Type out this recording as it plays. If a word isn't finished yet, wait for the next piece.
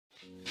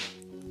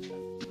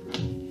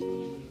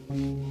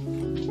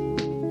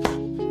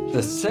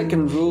The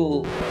second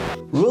rule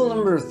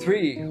number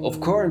 3 of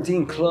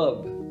Quarantine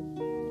Club: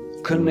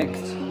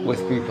 connect with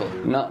people.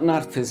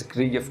 Not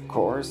physically, of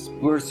course.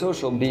 We're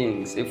social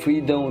beings. If we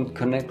don't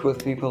connect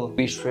with people,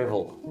 we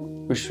shrivel.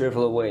 We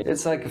shrivel away.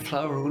 It's like a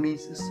flower who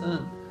needs the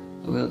sun.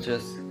 We'll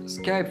just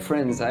Skype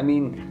friends. I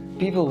mean,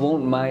 people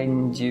won't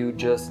mind you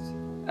just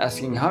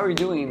asking, how are you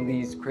doing in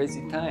these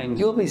crazy times?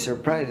 You'll be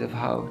surprised of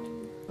how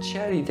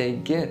chatty they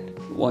get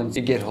once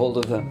you get hold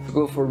of them.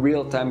 Go for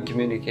real-time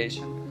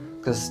communication,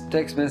 because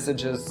text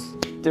messages,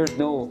 there's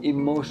no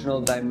emotional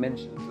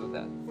dimension to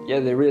that. Yeah,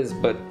 there is,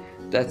 but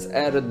that's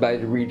added by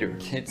the reader.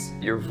 It's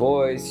your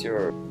voice,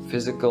 your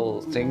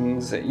physical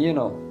things, you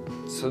know.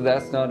 So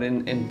that's not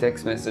in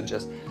text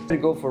messages. To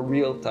go for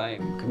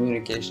real-time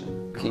communication,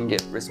 you can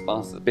get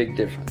responses. Big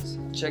difference.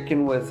 Check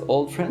in with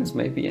old friends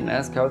maybe and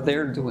ask how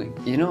they're doing.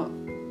 You know,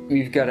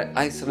 we've got to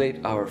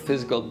isolate our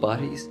physical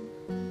bodies,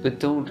 but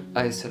don't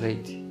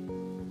isolate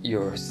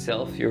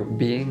yourself, your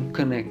being.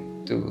 Connect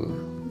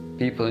to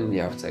people in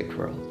the outside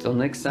world. Till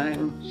next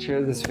time,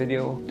 share this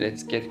video.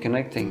 Let's get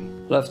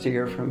connecting. Love to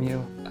hear from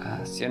you.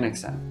 See you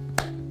next time.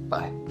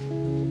 Bye.